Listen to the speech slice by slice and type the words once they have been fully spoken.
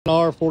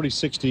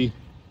R4060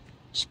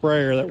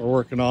 sprayer that we're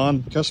working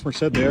on. The customer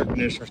said the air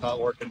conditioner's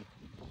not working.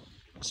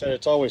 He said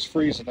it's always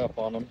freezing up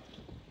on them.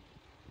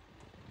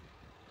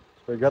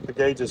 So we got the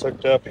gauges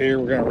hooked up here.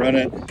 We're going to run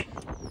it,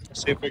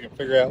 see if we can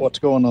figure out what's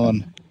going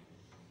on.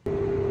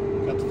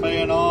 Got the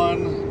fan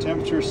on,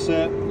 temperature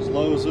set as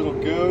low as it'll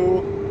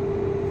go.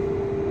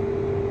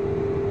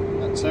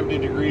 Got 70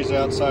 degrees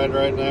outside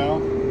right now.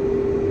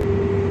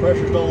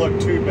 Pressures don't look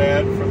too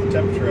bad for the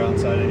temperature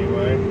outside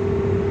anyway.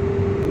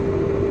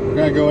 We're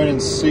going to go in and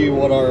see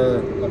what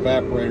our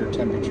evaporator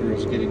temperature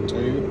is getting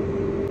to.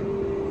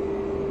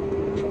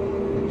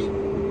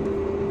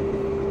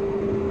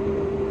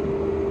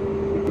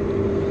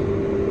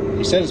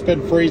 He said it's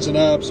been freezing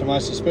up, so my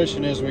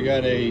suspicion is we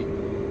got a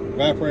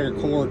evaporator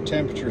core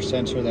temperature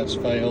sensor that's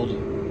failed,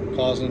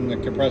 causing the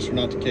compressor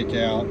not to kick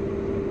out.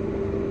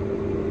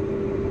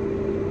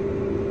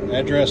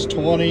 Address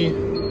 20,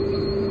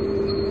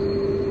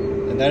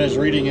 and that is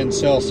reading in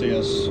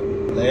Celsius.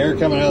 The air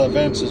coming out of the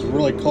vents is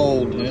really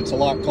cold, and it's a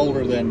lot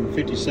colder than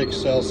 56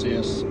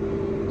 Celsius.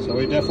 So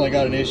we definitely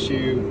got an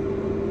issue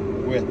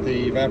with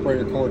the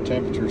evaporator core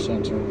temperature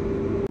sensor.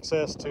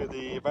 Access to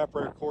the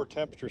evaporator core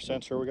temperature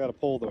sensor, we got to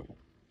pull the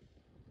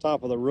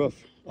top of the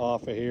roof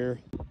off of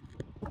here.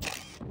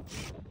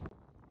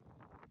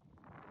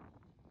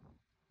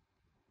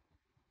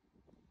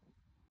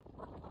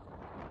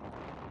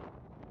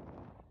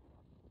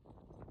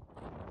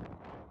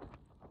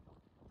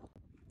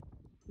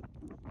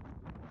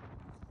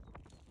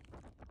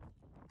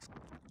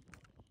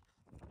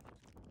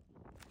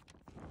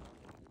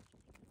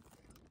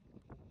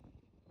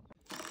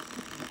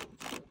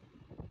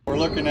 We're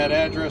looking at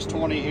address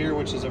 20 here,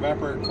 which is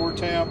evaporator core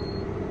temp.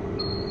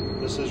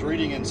 This is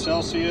reading in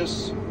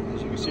Celsius.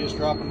 As you can see, it's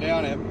dropping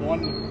down at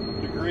 1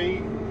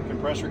 degree.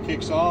 Compressor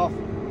kicks off.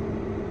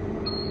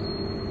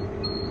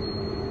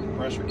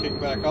 Compressor kick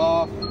back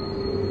off.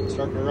 It's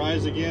starting to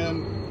rise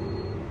again.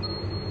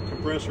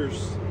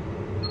 Compressor's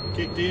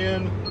kicked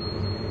in.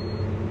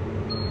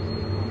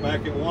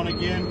 Back at 1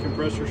 again.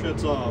 Compressor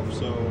shuts off.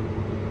 So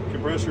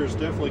compressor is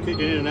definitely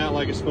kicking in and out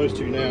like it's supposed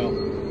to now.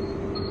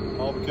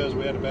 All because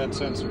we had a bad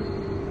sensor.